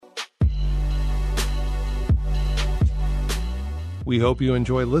We hope you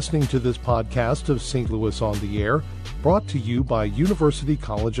enjoy listening to this podcast of St. Louis on the Air, brought to you by University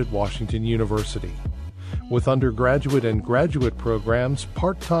College at Washington University. With undergraduate and graduate programs,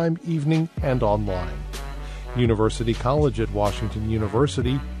 part-time, evening, and online. University College at Washington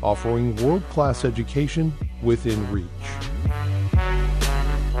University, offering world-class education within reach.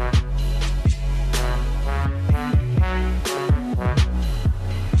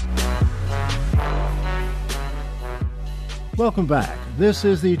 Welcome back. This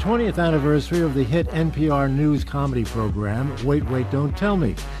is the 20th anniversary of the hit NPR News comedy program, Wait, Wait, Don't Tell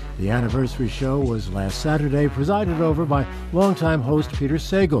Me. The anniversary show was last Saturday, presided over by longtime host Peter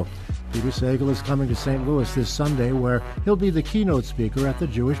Sagal. Peter Sagal is coming to St. Louis this Sunday, where he'll be the keynote speaker at the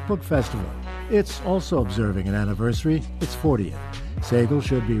Jewish Book Festival. It's also observing an anniversary, its 40th. Sagal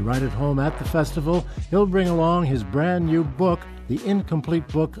should be right at home at the festival. He'll bring along his brand new book, The Incomplete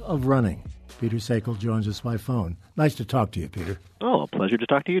Book of Running. Peter Sagal joins us by phone. Nice to talk to you, Peter. Oh, a pleasure to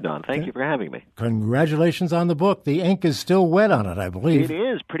talk to you, Don. Thank you for having me. Congratulations on the book. The ink is still wet on it, I believe. It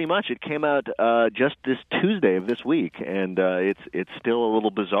is, pretty much. It came out just this Tuesday of this week, and it's still a little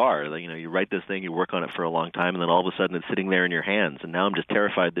bizarre. You know, you write this thing, you work on it for a long time, and then all of a sudden it's sitting there in your hands. And now I'm just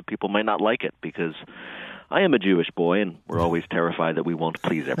terrified that people might not like it, because I am a Jewish boy, and we're always terrified that we won't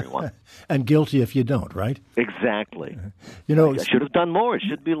please everyone. And guilty if you don't, right? Exactly. You know, I should have done more. It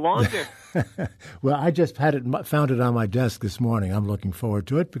should be longer. Well, I just found it on my desk this morning. I'm looking forward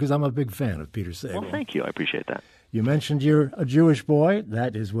to it because I'm a big fan of Peter Sagal. Well, thank you. I appreciate that. You mentioned you're a Jewish boy.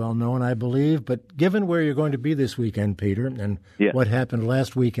 That is well known, I believe. But given where you're going to be this weekend, Peter, and what happened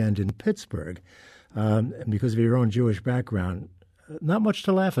last weekend in Pittsburgh, and because of your own Jewish background, not much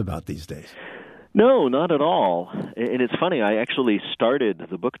to laugh about these days. No, not at all. And it's funny, I actually started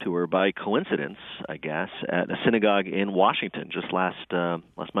the book tour by coincidence, I guess, at a synagogue in Washington just last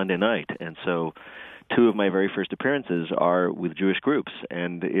Monday night. And so two of my very first appearances are with Jewish groups.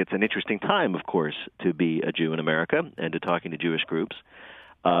 And it's an interesting time, of course, to be a Jew in America and to talking to Jewish groups,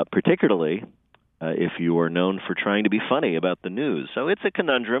 particularly if you are known for trying to be funny about the news. So it's a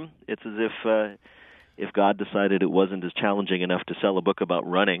conundrum. It's as if God decided it wasn't as challenging enough to sell a book about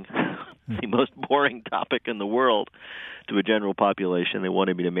running, the most boring topic in the world, to a general population, they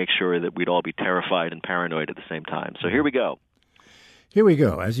wanted me to make sure that we'd all be terrified and paranoid at the same time. So here we go. Here we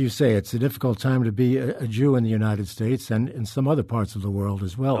go. As you say, it's a difficult time to be a Jew in the United States and in some other parts of the world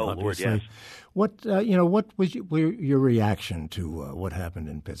as well, obviously. Lord, yes. What was your reaction to what happened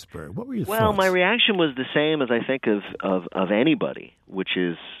in Pittsburgh? What were your thoughts? Well, my reaction was the same as I think of anybody, which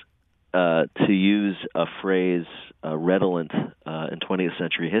is to use a phrase redolent in 20th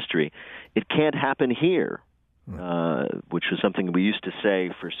century history, it can't happen here, which was something we used to say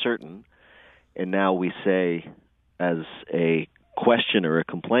for certain, and now we say as a question or a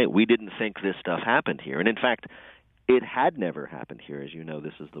complaint, we didn't think this stuff happened here. And in fact, it had never happened here. As you know,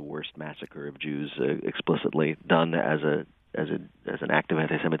 this is the worst massacre of Jews explicitly done as an act of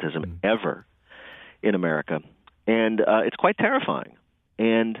anti-Semitism ever in America. And it's quite terrifying.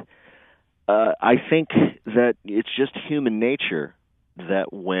 And I think that it's just human nature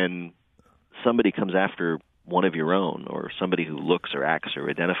that when somebody comes after one of your own, or somebody who looks or acts or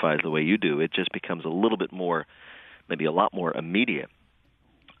identifies the way you do, it just becomes a little bit more, maybe a lot more immediate.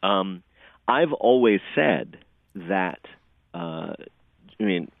 I've always said that, and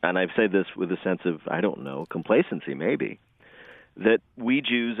I've said this with a sense of, I don't know, complacency maybe, that we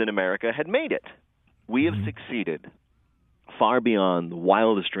Jews in America had made it. We have succeeded far beyond the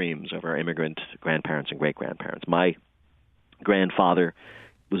wildest dreams of our immigrant grandparents and great-grandparents. My grandfather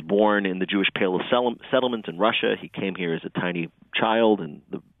was born in the Jewish Pale of Settlement in Russia. He came here as a tiny child in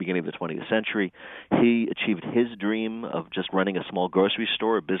the beginning of the 20th century. He achieved his dream of just running a small grocery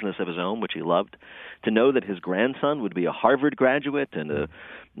store, a business of his own, which he loved. To know that his grandson would be a Harvard graduate and a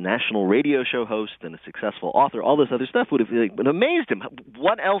national radio show host and a successful author, all this other stuff would have amazed him.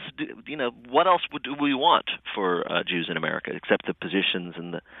 What else do we want for Jews in America except the positions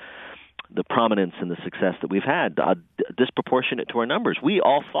and the prominence and the success that we've had, disproportionate to our numbers? We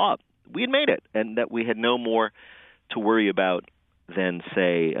all thought we had made it and that we had no more to worry about than,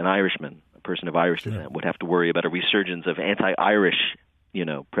 say, an Irishman, a person of Irish descent, would have to worry about a resurgence of anti-Irish,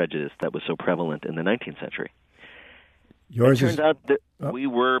 prejudice that was so prevalent in the 19th century. It turns out that we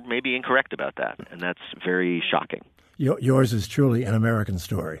were maybe incorrect about that, and that's very shocking. Yours is truly an American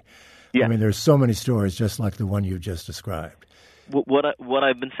story. Yeah. I mean, there's so many stories just like the one you just described. What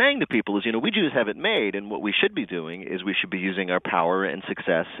I've been saying to people is, we Jews have it made, and what we should be doing is we should be using our power and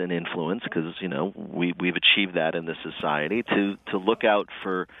success and influence, because we've achieved that in this society, to look out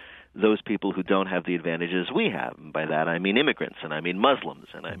for those people who don't have the advantages we have. And by that I mean immigrants, and I mean Muslims,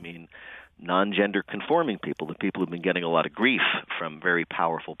 and I mean non-gender conforming people, the people who've been getting a lot of grief from very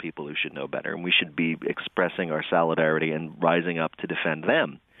powerful people who should know better. And we should be expressing our solidarity and rising up to defend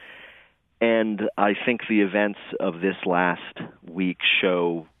them. And I think the events of this last week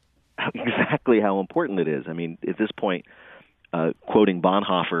show exactly how important it is. I mean, at this point, quoting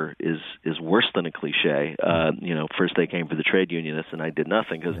Bonhoeffer is worse than a cliche. First they came for the trade unionists, and I did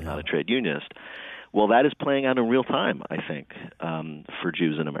nothing because I'm not a trade unionist. Well, that is playing out in real time, I think, for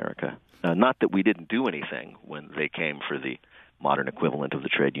Jews in America. Not that we didn't do anything when they came for the modern equivalent of the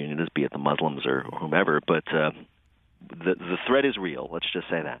trade unionists, be it the Muslims or whomever, but the threat is real. Let's just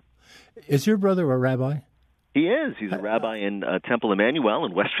say that. Is your brother a rabbi? He is. He's a rabbi in Temple Emmanuel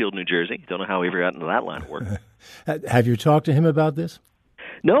in Westfield, New Jersey. Don't know how he ever got into that line of work. Have you talked to him about this?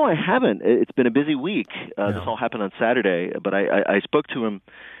 No, I haven't. It's been a busy week. This all happened on Saturday, but I spoke to him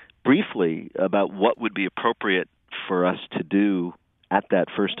briefly about what would be appropriate for us to do at that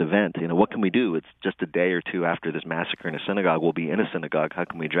first event. What can we do? It's just a day or two after this massacre in a synagogue. We'll be in a synagogue. How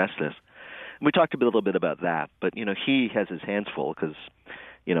can we address this? And we talked a little bit about that, but, he has his hands full because,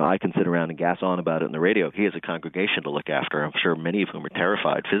 I can sit around and gas on about it on the radio. He has a congregation to look after. I'm sure many of whom are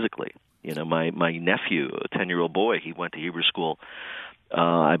terrified physically. My nephew, a 10-year-old boy, he went to Hebrew school,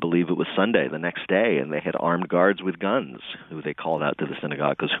 I believe it was Sunday, the next day, and they had armed guards with guns who they called out to the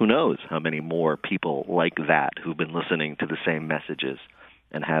synagogue, because who knows how many more people like that who've been listening to the same messages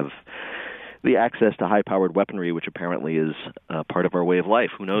and have the access to high-powered weaponry, which apparently is part of our way of life.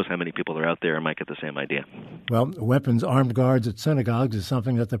 Who knows how many people are out there and might get the same idea. Well, weapons, armed guards at synagogues is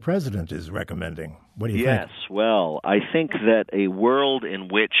something that the president is recommending. What do you think? Yes, well, I think that a world in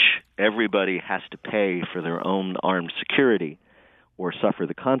which everybody has to pay for their own armed security or suffer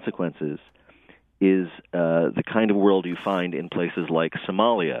the consequences is the kind of world you find in places like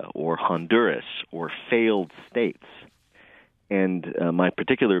Somalia or Honduras or failed states. And my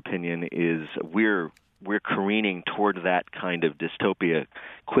particular opinion is we're careening toward that kind of dystopia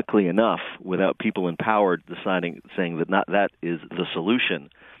quickly enough without people in power saying that not that is the solution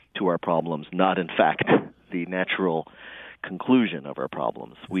to our problems, not in fact the natural conclusion of our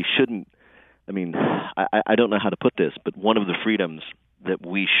problems. We shouldn't. I don't know how to put this, but one of the freedoms that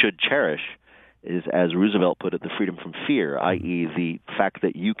we should cherish is, as Roosevelt put it, the freedom from fear, i.e. the fact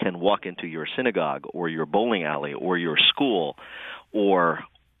that you can walk into your synagogue or your bowling alley or your school or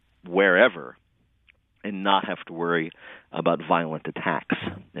wherever and not have to worry about violent attacks.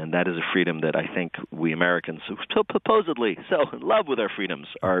 And that is a freedom that I think we Americans, who supposedly so in love with our freedoms,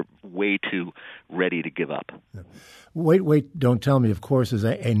 are way too ready to give up. Wait, Don't Tell Me, of course, is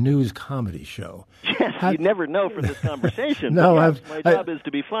a news comedy show. Yes, you never know from this conversation. No, yes, my job is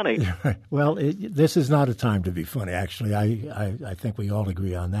to be funny. Well, this is not a time to be funny, actually. I think we all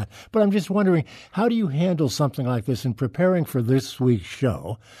agree on that. But I'm just wondering, how do you handle something like this in preparing for this week's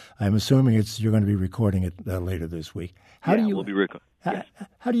show? I'm assuming you're going to be recording it later this week. We'll be recording. Yes.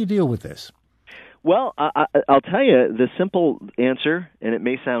 How do you deal with this? Well, I'll tell you, the simple answer, and it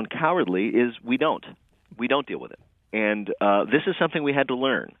may sound cowardly, is we don't. We don't deal with it. And this is something we had to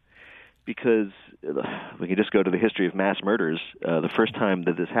learn, because we can just go to the history of mass murders. The first time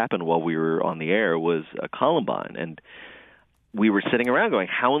that this happened while we were on the air was Columbine, and we were sitting around going,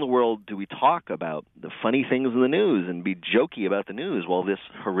 how in the world do we talk about the funny things in the news and be jokey about the news while this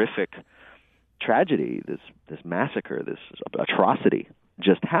horrific tragedy, this massacre, this atrocity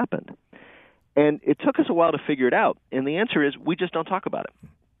just happened? And it took us a while to figure it out. And the answer is we just don't talk about it.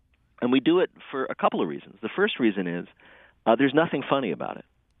 And we do it for a couple of reasons. The first reason is there's nothing funny about it.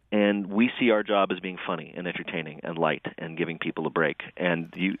 And we see our job as being funny and entertaining and light and giving people a break.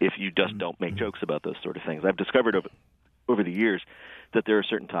 And if you just don't make jokes about those sort of things, I've discovered over the years that there are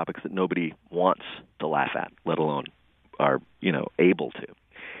certain topics that nobody wants to laugh at, let alone are able to.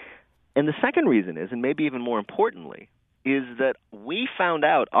 And the second reason is, and maybe even more importantly, is that we found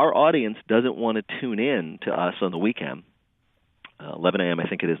out our audience doesn't want to tune in to us on the weekend, 11 a.m. I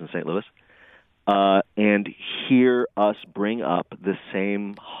think it is in St. Louis, and hear us bring up the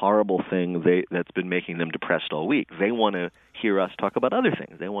same horrible thing that's been making them depressed all week. They want to hear us talk about other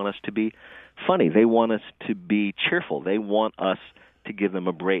things. They want us to be funny. They want us to be cheerful. They want us to give them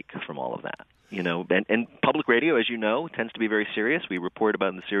a break from all of that. And public radio, as you know, tends to be very serious. We report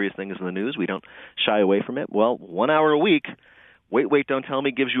about the serious things in the news. We don't shy away from it. Well, 1 hour a week, Wait, Don't Tell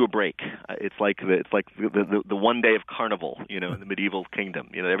Me gives you a break. It's like the one day of carnival, in the medieval kingdom.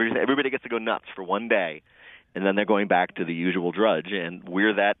 Everybody gets to go nuts for one day, and then they're going back to the usual drudge. And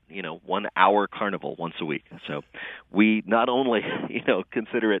we're that 1 hour carnival once a week. So we not only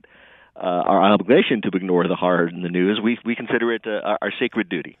consider it our obligation to ignore the horror in the news, we consider it our sacred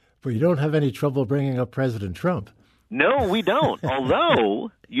duty. But you don't have any trouble bringing up President Trump. No, we don't.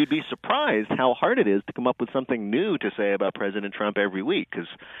 Although you'd be surprised how hard it is to come up with something new to say about President Trump every week, because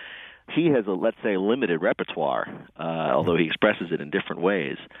he has a, let's say, limited repertoire, although he expresses it in different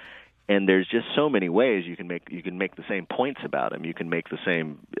ways. And there's just so many ways you can make the same points about him. You can make the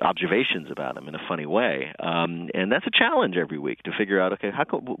same observations about him in a funny way, and that's a challenge every week to figure out. Okay,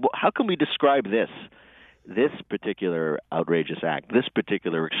 how can we describe this particular outrageous act, this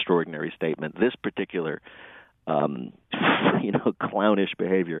particular extraordinary statement, this particular clownish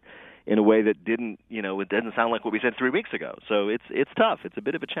behavior in a way that didn't, it doesn't sound like what we said 3 weeks ago. So it's tough. It's a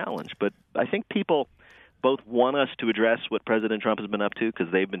bit of a challenge, but I think people both want us to address what President Trump has been up to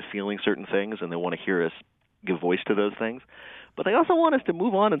because they've been feeling certain things and they want to hear us give voice to those things. But they also want us to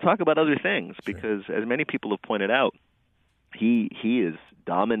move on and talk about other things because, as many people have pointed out, he is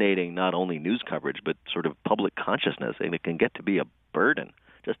dominating not only news coverage but sort of public consciousness, and it can get to be a burden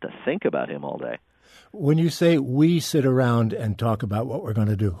just to think about him all day. When you say we sit around and talk about what we're going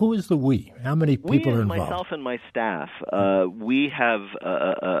to do, who is the we? How many people are involved? Myself and my staff. We have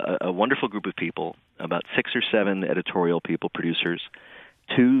a wonderful group of people, about 6 or 7 editorial people, producers,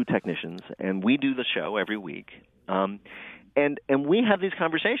 2 technicians, and we do the show every week. And we have these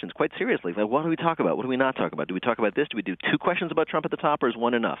conversations quite seriously. Like, what do we talk about? What do we not talk about? Do we talk about this? Do we do 2 questions about Trump at the top, or is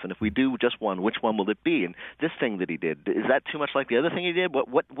one enough? And if we do just one, which one will it be? And this thing that he did, is that too much like the other thing he did?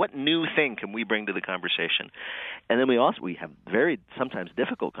 What new thing can we bring to the conversation? And then we have very sometimes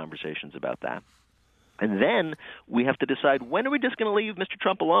difficult conversations about that. And then we have to decide, when are we just going to leave Mr.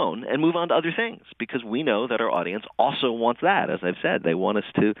 Trump alone and move on to other things? Because we know that our audience also wants that. As I've said, they want us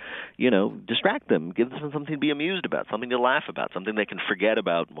to, distract them, give them something to be amused about, something to laugh about, something they can forget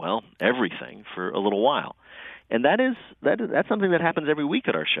about, everything for a little while. And that's something that happens every week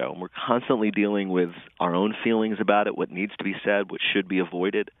at our show. And we're constantly dealing with our own feelings about it, what needs to be said, what should be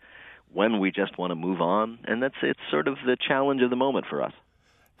avoided, when we just want to move on. And it's sort of the challenge of the moment for us.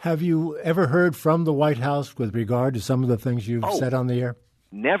 Have you ever heard from the White House with regard to some of the things you've said on the air?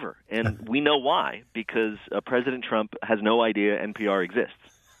 Never. And we know why, because President Trump has no idea NPR exists.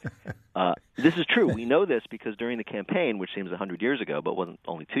 This is true. We know this because during the campaign, which seems 100 years ago, but wasn't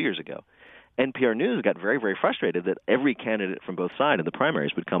only 2 years ago, NPR News got very, very frustrated that every candidate from both sides in the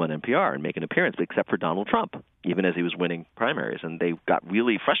primaries would come on NPR and make an appearance, except for Donald Trump, even as he was winning primaries. And they got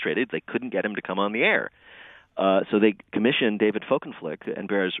really frustrated. They couldn't get him to come on the air. So they commissioned David Folkenflik,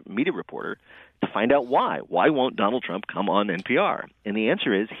 NPR's media reporter, to find out why. Why won't Donald Trump come on NPR? And the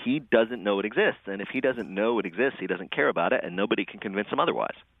answer is he doesn't know it exists. And if he doesn't know it exists, he doesn't care about it, and nobody can convince him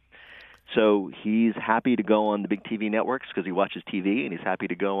otherwise. So he's happy to go on the big TV networks because he watches TV, and he's happy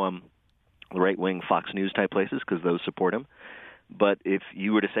to go on the right-wing Fox News type places because those support him. But if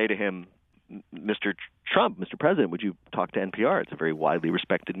you were to say to him, Mr. Trump, Mr. President, would you talk to NPR? It's a very widely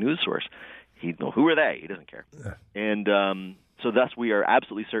respected news source. He'd know, who are they? He doesn't care. And so thus we are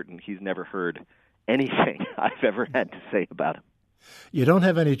absolutely certain he's never heard anything I've ever had to say about him. You don't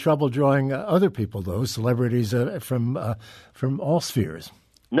have any trouble drawing other people, though, celebrities from all spheres.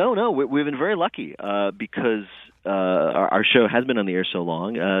 No, we've been very lucky because our show has been on the air so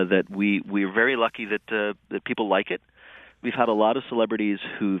long that we're very lucky that people like it. We've had a lot of celebrities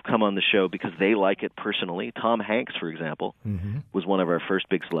who've come on the show because they like it personally. Tom Hanks, for example, was one of our first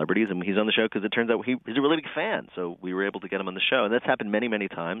big celebrities, and he's on the show because it turns out he's a really big fan. So we were able to get him on the show, and that's happened many, many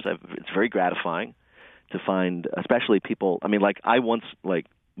times. It's very gratifying to find, especially people. I mean, I once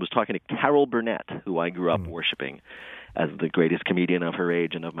was talking to Carol Burnett, who I grew up worshiping as the greatest comedian of her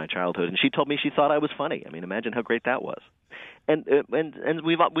age and of my childhood, and she told me she thought I was funny. I mean, imagine how great that was. And but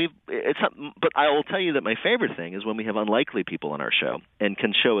I will tell you that my favorite thing is when we have unlikely people on our show and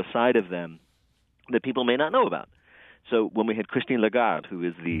can show a side of them that people may not know about. So when we had Christine Lagarde, who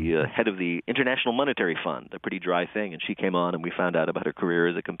is the head of the International Monetary Fund, a pretty dry thing, and she came on and we found out about her career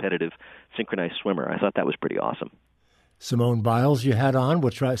as a competitive synchronized swimmer. I thought that was pretty awesome. Simone Biles you had on,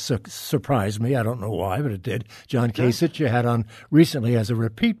 which surprised me. I don't know why, but it did. John Kasich you had on recently as a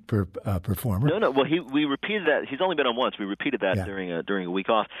repeat performer. No. Well, we repeated that. He's only been on once. We repeated that during a week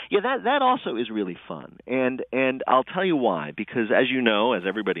off. Yeah, that also is really fun. And I'll tell you why. Because as you know, as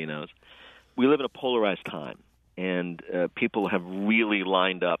everybody knows, we live in a polarized time. And people have really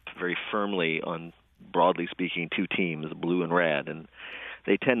lined up very firmly on, broadly speaking, 2 teams, blue and red. And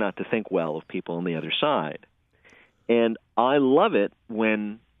they tend not to think well of people on the other side. And I love it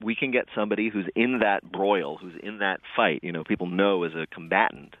when we can get somebody who's in that broil, who's in that fight, people know as a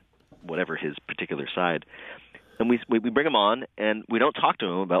combatant, whatever his particular side. And we bring him on, and we don't talk to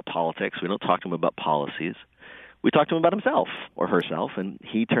him about politics. We don't talk to him about policies. We talk to him about himself or herself, and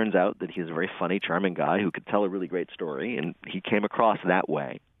he turns out that he's a very funny, charming guy who could tell a really great story, and he came across that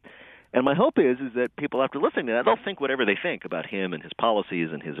way. And my hope is that people, after listening to that, they'll think whatever they think about him and his policies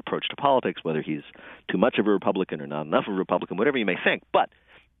and his approach to politics, whether he's too much of a Republican or not enough of a Republican, whatever you may think. But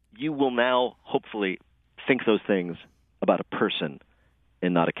you will now hopefully think those things about a person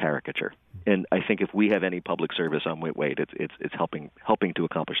and not a caricature. And I think if we have any public service on Wait, it's helping to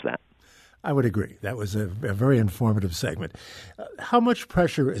accomplish that. I would agree. That was a very informative segment. How much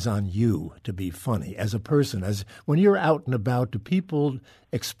pressure is on you to be funny as a person? As when you're out and about, do people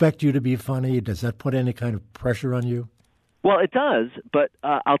expect you to be funny? Does that put any kind of pressure on you? Well, it does, but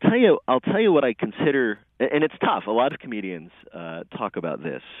I'll tell you what I consider, and it's tough. A lot of comedians talk about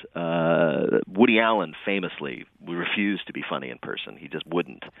this. Woody Allen famously refused to be funny in person; he just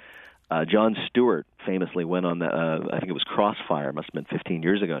wouldn't. Jon Stewart famously went on I think it was Crossfire, must have been 15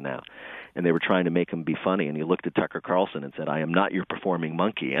 years ago now, and they were trying to make him be funny, and he looked at Tucker Carlson and said, "I am not your performing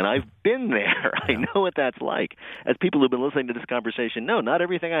monkey." And I've been there. I know what that's like. As people who've been listening to this conversation know, not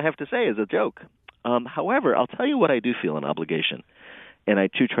everything I have to say is a joke. However, I'll tell you what I do feel an obligation, and I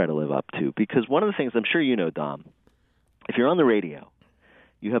too try to live up to, because one of the things I'm sure you know, Dom, if you're on the radio,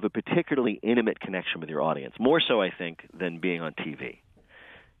 you have a particularly intimate connection with your audience, more so, I think, than being on TV.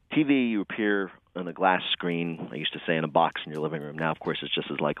 TV, you appear on a glass screen. I used to say in a box in your living room. Now, of course, it's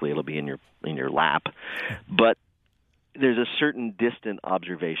just as likely it'll be in your lap. But there's a certain distant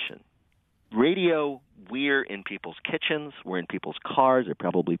observation. Radio, we're in people's kitchens. We're in people's cars. There are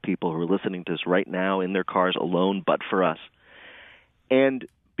probably people who are listening to this right now in their cars alone, but for us. And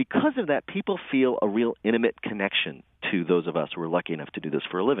because of that, people feel a real intimate connection to those of us who are lucky enough to do this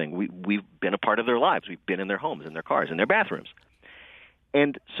for a living. We've been a part of their lives. We've been in their homes, in their cars, in their bathrooms.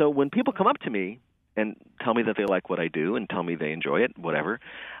 And so when people come up to me and tell me that they like what I do and tell me they enjoy it, whatever,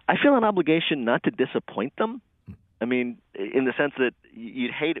 I feel an obligation not to disappoint them. I mean, in the sense that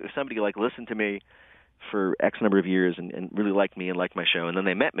you'd hate if somebody listened to me for X number of years and really liked me and liked my show, and then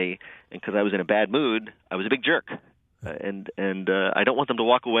they met me, and because I was in a bad mood, I was a big jerk. And I don't want them to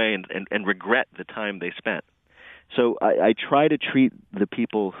walk away and regret the time they spent. So I try to treat the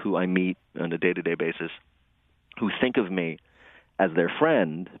people who I meet on a day-to-day basis who think of me as their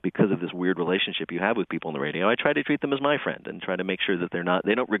friend because of this weird relationship you have with people on the radio. I try to treat them as my friend and try to make sure that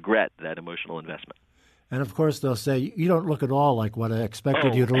they don't regret that emotional investment. And of course, they'll say, "You don't look at all like what I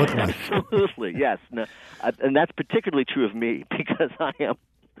expected you to look like." Absolutely, yes. No, and that's particularly true of me because I'm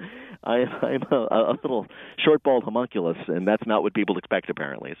a little short-balled homunculus, and that's not what people expect,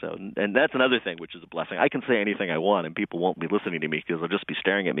 apparently. So, and that's another thing, which is a blessing. I can say anything I want, and people won't be listening to me because they'll just be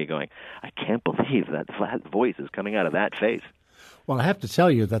staring at me going, "I can't believe that flat voice is coming out of that face." Well, I have to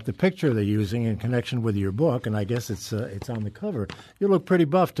tell you that the picture they're using in connection with your book, and I guess it's on the cover, you look pretty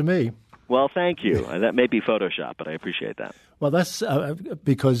buff to me. Well, thank you. That may be Photoshop, but I appreciate that. Well, that's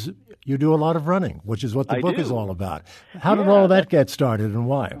because you do a lot of running, which is what the book is all about. How did Yeah, all that get started and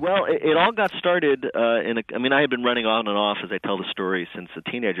why? Well, it all got started I had been running on and off as I tell the story since a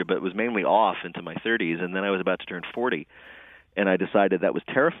teenager, but it was mainly off into my 30s, and then I was about to turn 40. And I decided that was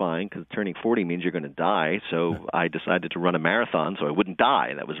terrifying because turning 40 means you're going to die. So I decided to run a marathon so I wouldn't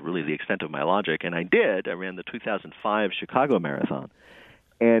die. That was really the extent of my logic. And I did. I ran the 2005 Chicago Marathon.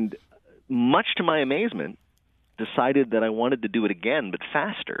 And much to my amazement, decided that I wanted to do it again, but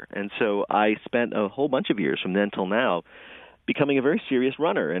faster. And so I spent a whole bunch of years from then till now becoming a very serious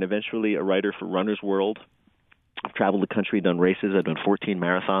runner and eventually a writer for Runner's World. I've traveled the country, done races. I've done 14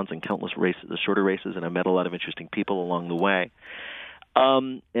 marathons and countless races, shorter races, and I've met a lot of interesting people along the way.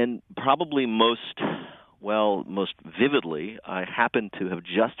 And probably most vividly, I happened to have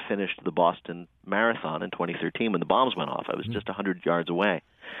just finished the Boston Marathon in 2013 when the bombs went off. I was just 100 yards away.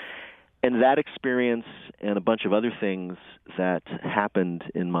 And that experience and a bunch of other things that happened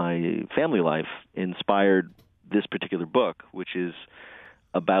in my family life inspired this particular book, which is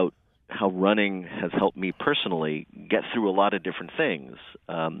about how running has helped me personally get through a lot of different things,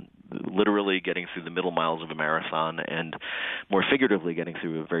 literally getting through the middle miles of a marathon and more figuratively getting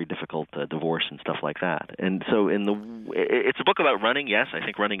through a very difficult divorce and stuff like that. And so it's a book about running, yes. I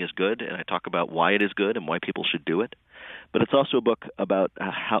think running is good, and I talk about why it is good and why people should do it. But it's also a book about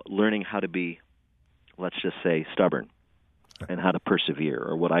learning how to be, let's just say, stubborn and how to persevere,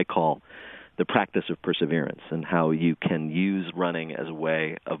 or what I call the practice of perseverance, and how you can use running as a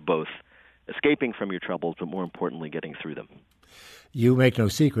way of both escaping from your troubles, but more importantly, getting through them. You make no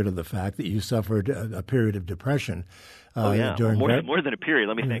secret of the fact that you suffered a period of depression. More than a period.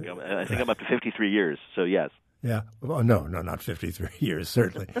 Let me think. I think I'm up to 53 years, so yes. Yeah. Oh, no, not 53 years,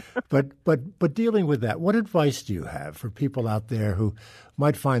 certainly. but dealing with that, what advice do you have for people out there who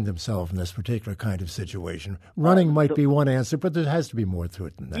might find themselves in this particular kind of situation? Running might be one answer, but there has to be more to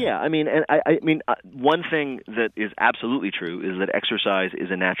it than that. Yeah, I mean, one thing that is absolutely true is that exercise is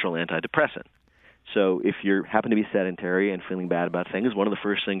a natural antidepressant. So if you happen to be sedentary and feeling bad about things, one of the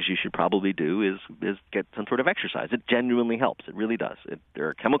first things you should probably do is get some sort of exercise. It genuinely helps. It really does. There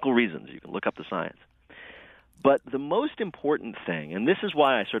are chemical reasons. You can look up the science. But the most important thing, and this is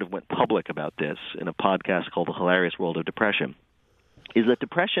why I sort of went public about this in a podcast called The Hilarious World of Depression, is that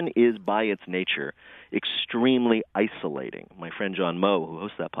depression is, by its nature, extremely isolating. My friend John Moe, who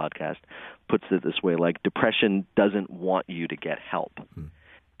hosts that podcast, puts it this way, like, depression doesn't want you to get help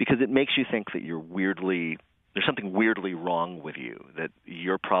because it makes you think that there's something weirdly wrong with you, that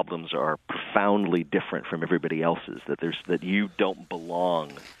your problems are profoundly different from everybody else's, that you don't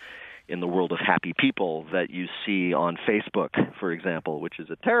belong in the world of happy people that you see on Facebook, for example, which is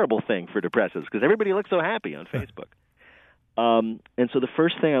a terrible thing for depressives because everybody looks so happy on Facebook. And so the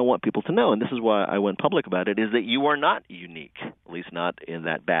first thing I want people to know, and this is why I went public about it, is that you are not unique, at least not in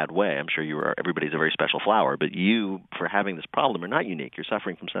that bad way. I'm sure everybody's a very special flower, but you, for having this problem, are not unique. You're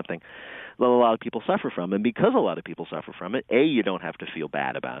suffering from something that a lot of people suffer from. And because a lot of people suffer from it, A, you don't have to feel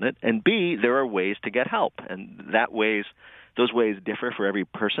bad about it, and B, there are ways to get help. And those ways differ for every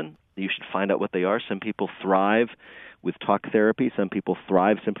person. You should find out what they are. Some people thrive with talk therapy. Some people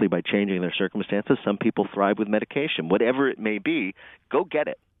thrive simply by changing their circumstances. Some people thrive with medication. Whatever it may be, go get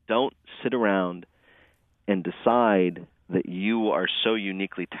it. Don't sit around and decide that you are so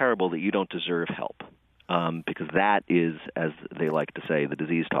uniquely terrible that you don't deserve help. Because that is, as they like to say, the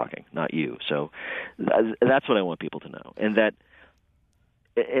disease talking, not you. So that's what I want people to know. And that,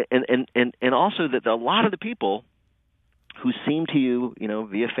 and also that a lot of the people who seem to you,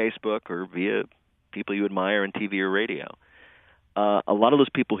 via Facebook or via people you admire on TV or radio, a lot of those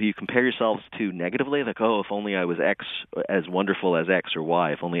people who you compare yourselves to negatively, like, oh, if only I was X, as wonderful as X, or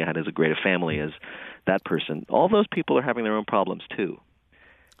Y, if only I had as great a family as that person, all those people are having their own problems too.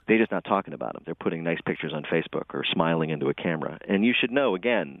 They're just not talking about them. They're putting nice pictures on Facebook or smiling into a camera. And you should know,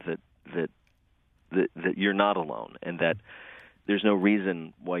 again, that you're not alone, and that there's no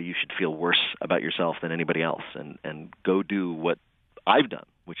reason why you should feel worse about yourself than anybody else, and go do what I've done,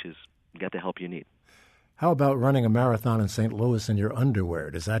 which is get the help you need. How about running a marathon in St. Louis in your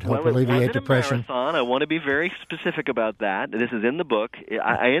underwear? Does that help alleviate depression? A marathon. I want to be very specific about that. This is in the book.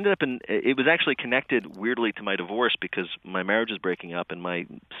 I ended up it was actually connected weirdly to my divorce because my marriage was breaking up and my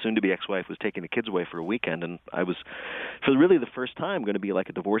soon-to-be ex-wife was taking the kids away for a weekend, and I was, for really the first time, going to be like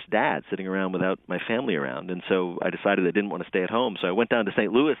a divorced dad sitting around without my family around. And so I decided I didn't want to stay at home. So I went down to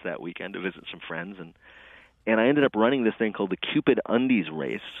St. Louis that weekend to visit some friends, and I ended up running this thing called the Cupid Undies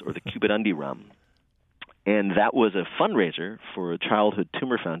Race, or the Cupid Undie Run. And that was a fundraiser for a childhood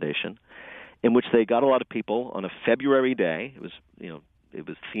tumor foundation in which they got a lot of people on a February day. It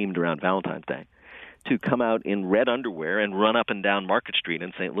was themed around Valentine's Day, to come out in red underwear and run up and down Market Street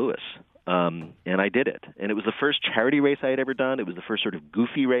in St. Louis. And I did it. And it was the first charity race I had ever done. It was the first sort of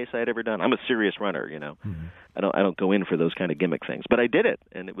goofy race I had ever done. I'm a serious runner, Mm-hmm. I don't go in for those kind of gimmick things. But I did it,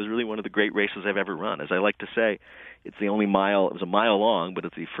 and it was really one of the great races I've ever run. As I like to say, it's the only mile. It was a mile long, but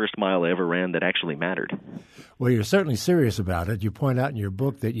it's the first mile I ever ran that actually mattered. Well, you're certainly serious about it. You point out in your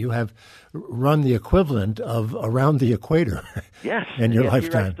book that you have run the equivalent of around the equator. Yes. In your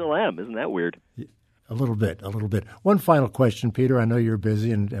lifetime. I still am. Isn't that weird? A little bit. One final question, Peter. I know you're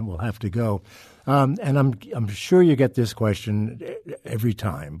busy and we'll have to go. And I'm sure you get this question every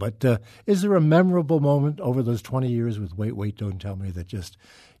time, but is there a memorable moment over those 20 years with Wait, Don't Tell Me that just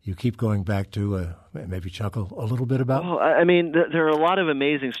you keep going back to maybe chuckle a little bit about? Well, I mean, there are a lot of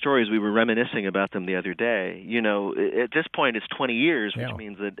amazing stories. We were reminiscing about them the other day. At this point, it's 20 years, which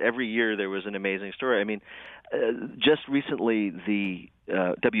means that every year there was an amazing story. I mean, just recently, the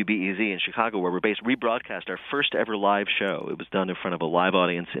WBEZ in Chicago, where we're based, rebroadcast our first ever live show. It was done in front of a live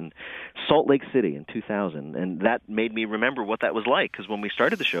audience in Salt Lake City in 2000, and that made me remember what that was like, because when we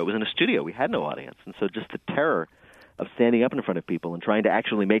started the show, it was in a studio. We had no audience, and so just the terror of standing up in front of people and trying to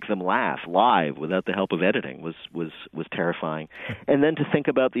actually make them laugh live without the help of editing was terrifying. And then to think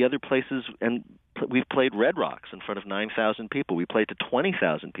about the other places, and we've played Red Rocks in front of 9,000 people. We played to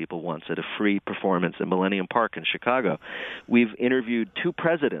 20,000 people once at a free performance at Millennium Park in Chicago. We've interviewed 2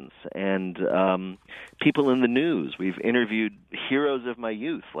 presidents and people in the news. We've interviewed heroes of my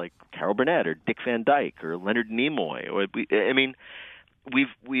youth like Carol Burnett or Dick Van Dyke or Leonard Nimoy.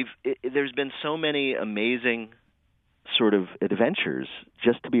 There's been so many amazing sort of adventures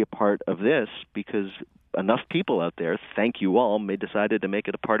just to be a part of this, because enough people out there, thank you all, decided to make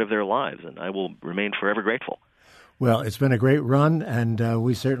it a part of their lives, and I will remain forever grateful. Well, it's been a great run, and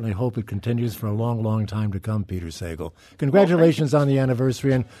we certainly hope it continues for a long, long time to come, Peter Sagal. Congratulations on the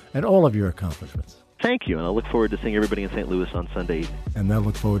anniversary and all of your accomplishments. Thank you, and I look forward to seeing everybody in St. Louis on Sunday evening. And I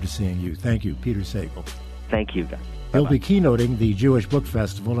look forward to seeing you. Thank you, Peter Sagal. Thank you, guys. He'll be keynoting the Jewish Book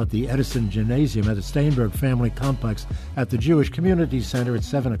Festival at the Edison Gymnasium at the Steinberg Family Complex at the Jewish Community Center at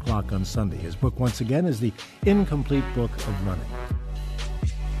 7 o'clock on Sunday. His book, once again, is The Incomplete Book of Running.